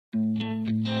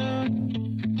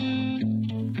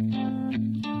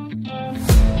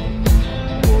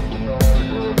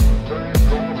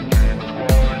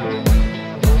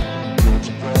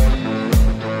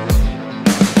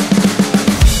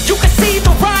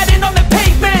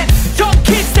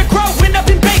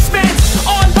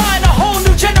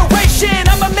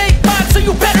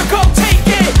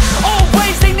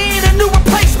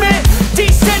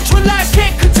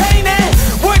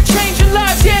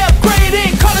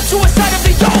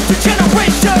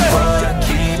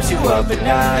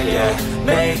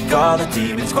Make all the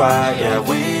demons quiet, yeah.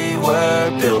 We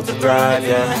were built to thrive,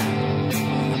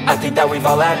 yeah. I think that we've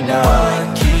all had enough.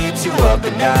 What keeps you up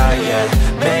at night, yeah.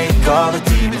 Make all the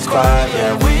demons quiet,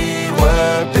 yeah. We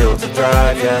were built to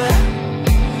thrive, yeah.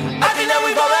 I think that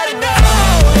we've all had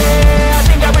enough. Yeah, I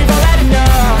think that we've all had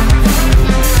enough.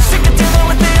 Sick of dealing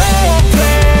with the old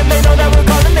plan. They know that we're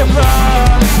calling it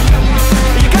wrong.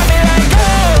 You got me like,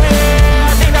 oh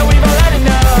yeah, I think that we've all had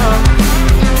enough.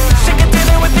 Sick of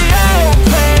dealing with the old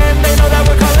plan. They know that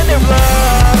we're calling it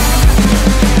wrong.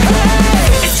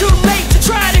 Hey, it's too late to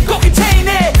try to go contain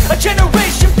it. A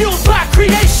generation fueled by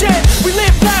creation. We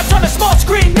live lives on a small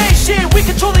screen nation. We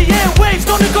control the airwaves,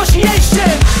 no negotiation.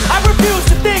 I refuse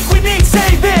to think we need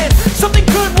saving. Something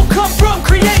good will come from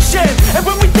creation. And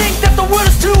when we think that the world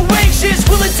is too anxious,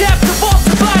 we'll adapt, evolve,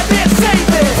 survive and save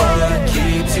it. What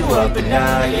keeps you up at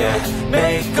night, yeah.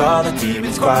 Make all the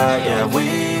demons quiet, yeah.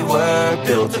 We were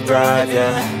built to thrive,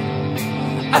 yeah.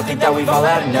 I think that we've all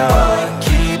had enough. What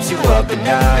keeps you up at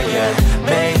night, yeah.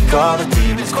 Make all the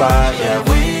demons quiet, yeah.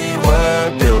 We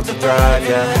were built to thrive,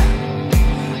 yeah.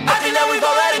 I think that we've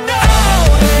all had enough.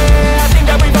 Oh yeah, I think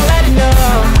that we've all had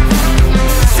enough.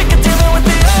 Sick of dealing with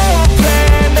the old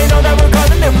plan. They know that we're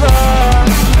calling it wrong.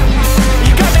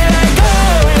 You got me like,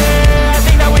 oh yeah, I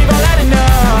think that we've all had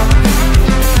enough.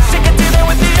 Sick of dealing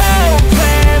with the old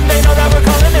plan. They know that we're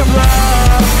calling it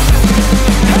wrong.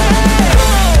 Hey,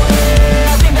 oh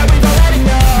yeah, I think that we've all had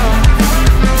enough.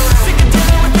 Sick of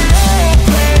dealing with the old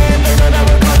plan. They know that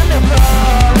we're calling it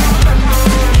wrong.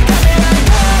 You got me like,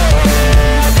 oh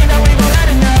yeah, I think that we've all had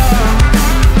enough.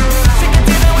 Sick of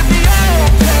dealing with the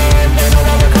old plan. They know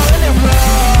that we're calling it wrong.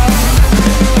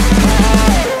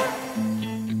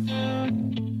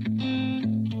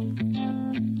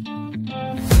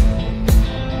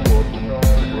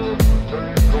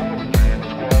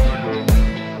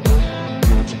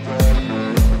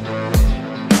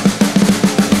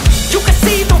 You can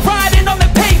see the writing on the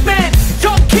pavement.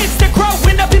 Young kids, they're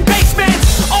growing up in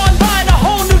basements. Online, a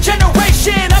whole new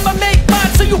generation. I'ma make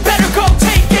mine, so you better go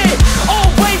take it.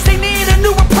 Always they need a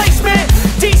new replacement.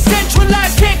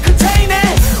 Decentralized, can't contain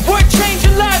it. We're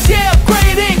changing lives, yeah,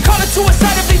 upgrading. Call it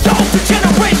suicide of the older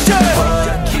generation.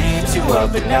 What keeps you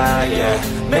up at night, yeah.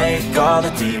 Make all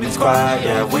the demons quiet,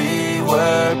 yeah. We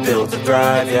were built to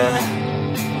thrive, yeah.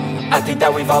 I think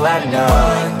that we've all had enough.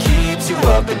 What keeps you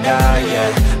up at night,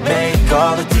 yeah. Make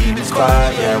all the demons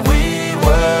quiet, yeah. We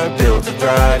were built to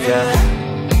thrive, yeah.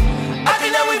 I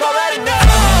think that we've all had enough.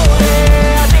 Oh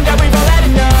yeah, I think that we've all had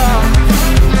enough.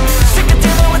 Sick of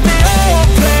dealing with the old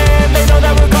plan. They know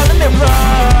that we're calling it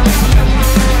wrong.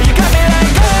 You got me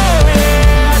like, oh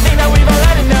yeah, I think that we've all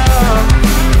had enough.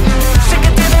 Sick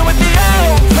of dealing with the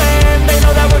old plan. They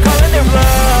know that we're calling it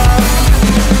wrong.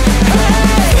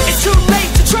 Hey, it's too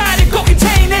late to try to go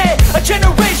contain it. A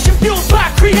generation fueled by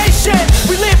creation.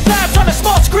 We live lives on a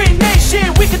small screen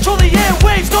nation. We control the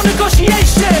airwaves, no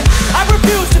negotiation. I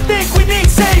refuse to think we need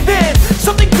saving.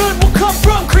 Something good will come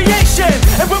from creation.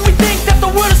 And when we think that the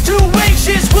world is too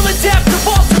anxious, we'll adapt,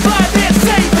 evolve, survive and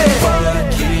save it.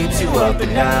 What keeps you up at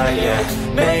night, yeah.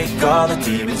 Make all the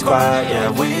demons quiet,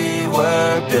 yeah. We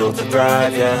were built to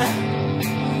thrive, yeah.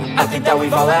 I think that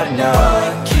we've all had enough.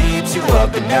 What keeps you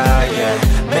up at night, yeah.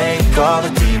 Make all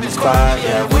the demons quiet,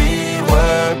 yeah. We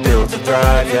were built to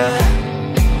thrive, yeah.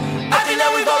 I think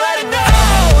that we've all had enough.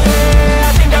 Oh yeah,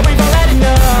 I think that we've all had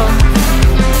enough.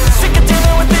 Sick of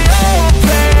dealing with the old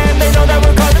plan. They know that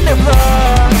we're calling it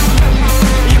wrong.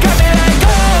 You got me like,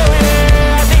 oh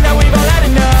yeah, I think that we've all had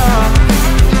enough.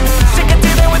 Sick of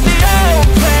dealing with the old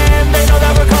plan. They know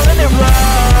that we're calling it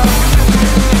wrong.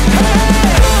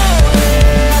 Hey, oh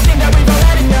yeah, I think that we've all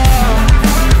had enough.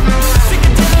 Sick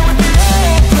of dealing with the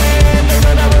old plan. They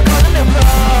know that we're calling it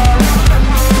wrong.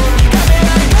 You got me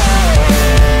like, oh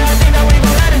yeah, I think that we've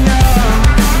all had enough.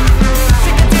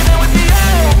 Sick of dealing with the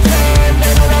old plan.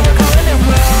 They know that we're calling it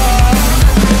wrong.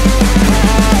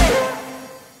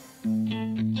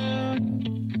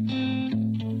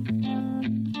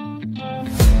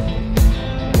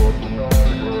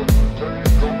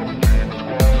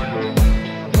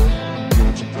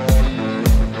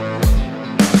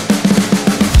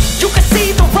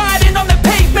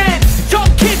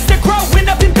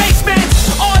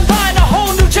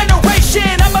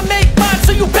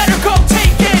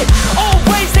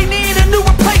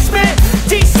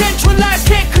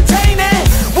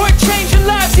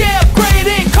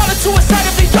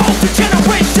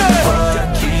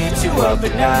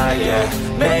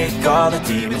 make all the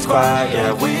demons quiet.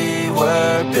 Yeah, we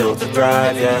were built to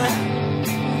thrive, yeah.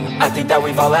 I think that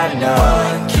we've all had enough.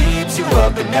 What keeps you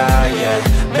up at night, yeah.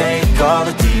 Make all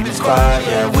the demons quiet,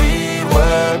 yeah. We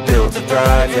were built to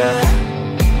thrive, yeah.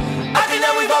 I think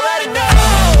that we've all had enough.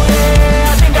 Oh,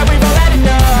 yeah, I think that we've all had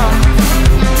enough.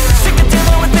 Sick of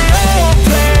dealing with the old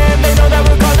plan. They know that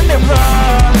we're calling it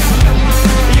wrong.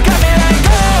 You got me like,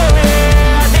 oh,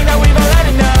 yeah, I think that we've all had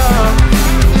enough.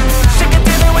 Sick of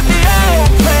dealing with the old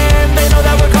plan. They know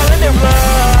that we're calling it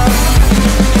wrong.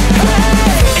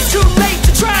 It's too late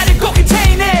to try to go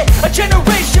contain it. A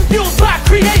generation fueled by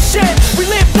creation. We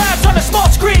live lives on a small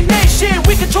screen nation.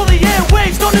 We control the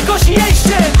airwaves, no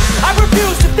negotiation. I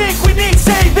refuse to think we need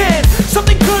saving.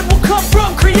 Something good will come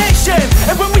from creation.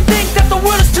 And when we think that the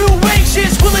world is too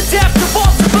anxious, we'll adapt,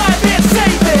 evolve, survive and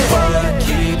save it. What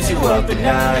keeps you up at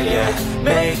night, yeah.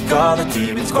 Make all the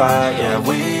demons quiet, yeah.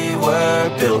 We were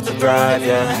built to thrive,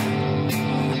 yeah.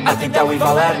 I think that we've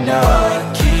all had enough.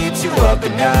 What keeps you up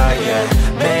at night, yeah.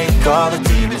 Make all the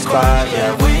demons quiet,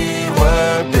 yeah. We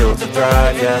were built to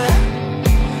thrive, yeah.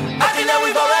 I think that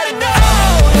we've all had enough.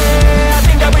 Oh, yeah, I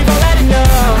think that we've all had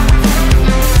enough.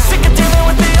 Sick of dealing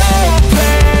with the old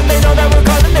plan. They know that we're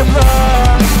calling it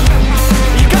wrong.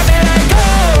 You got me like,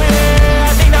 oh, yeah,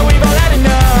 I think that we've all had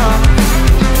enough.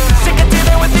 Sick of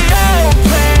dealing with the old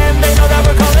plan. They know that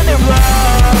we're calling it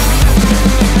wrong.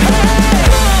 Hey,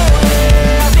 oh,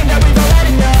 yeah, I think that we've all had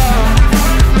enough.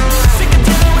 Sick of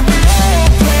dealing with the old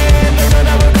plan. They know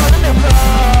that we're calling it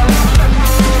wrong.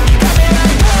 You got me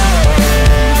like, oh,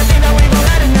 yeah, I think that we've all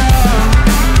had enough.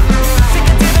 Sick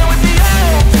of dealing with the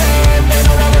old plan. They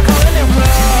know that we're calling it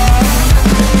wrong.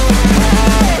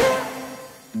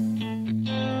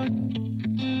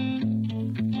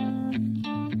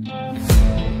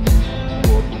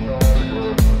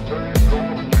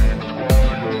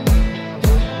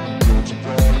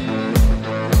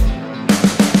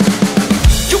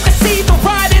 You can see the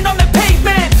writing on the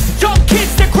pavement. Young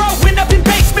kids, they're growing up in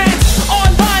basements.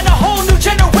 Online, a whole new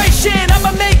generation.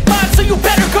 I'ma make mine, so you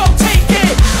better go take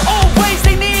it. Always,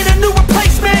 they need a new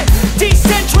replacement.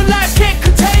 Decentralized, can't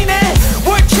contain it.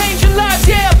 We're changing lives,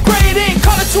 yeah, upgrading.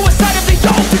 Call it suicide of the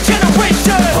older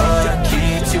generation. What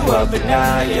keeps you up at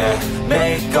night, yeah.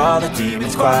 Make all the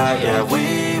demons quiet, yeah.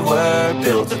 We were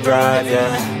built to thrive,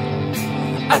 yeah.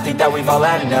 I think that we've all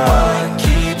had enough. What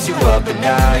keeps you up at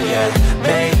night, yeah.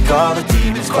 Make all the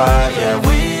demons quiet, yeah.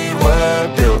 We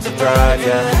were built to thrive,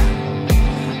 yeah.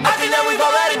 I think that we've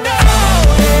all had enough.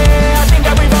 Oh, yeah, I think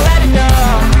that we've all had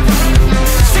enough.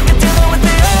 Sick of dealing with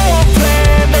the old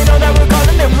plan. They know that we're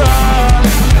calling it wrong.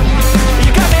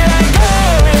 You got me like,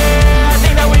 oh, yeah, I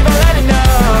think that we've all had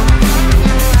enough.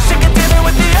 Sick of dealing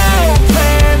with the old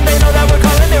plan. They know that we're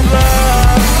calling it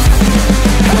wrong.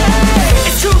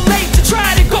 It's too late to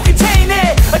try to go contain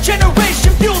it. A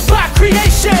generation fueled by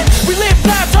creation. We live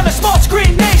lives on a small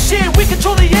screen nation. We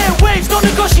control the airwaves, no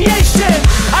negotiation.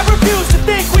 I refuse to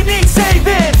think we need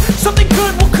saving. Something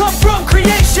good will come from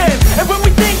creation. And when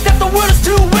we think that the world is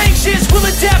too anxious, we'll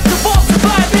adapt, evolve,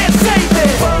 survive and save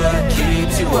it. What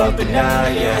keeps you up at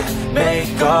night, yeah.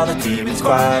 Make all the demons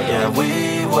quiet, yeah.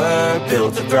 We were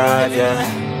built to thrive, yeah.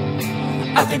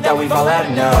 I think that we've all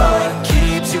had enough. What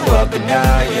keeps you up at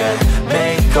night, yeah.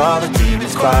 Make all the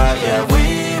demons quiet, yeah.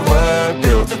 We were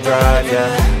built to thrive,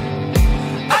 yeah.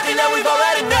 I think that we've all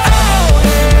had enough. Oh,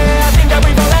 yeah, I think that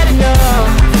we've all had enough.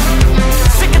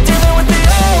 Sick of dealing with the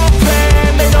old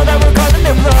plan. They know that we're calling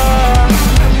it wrong.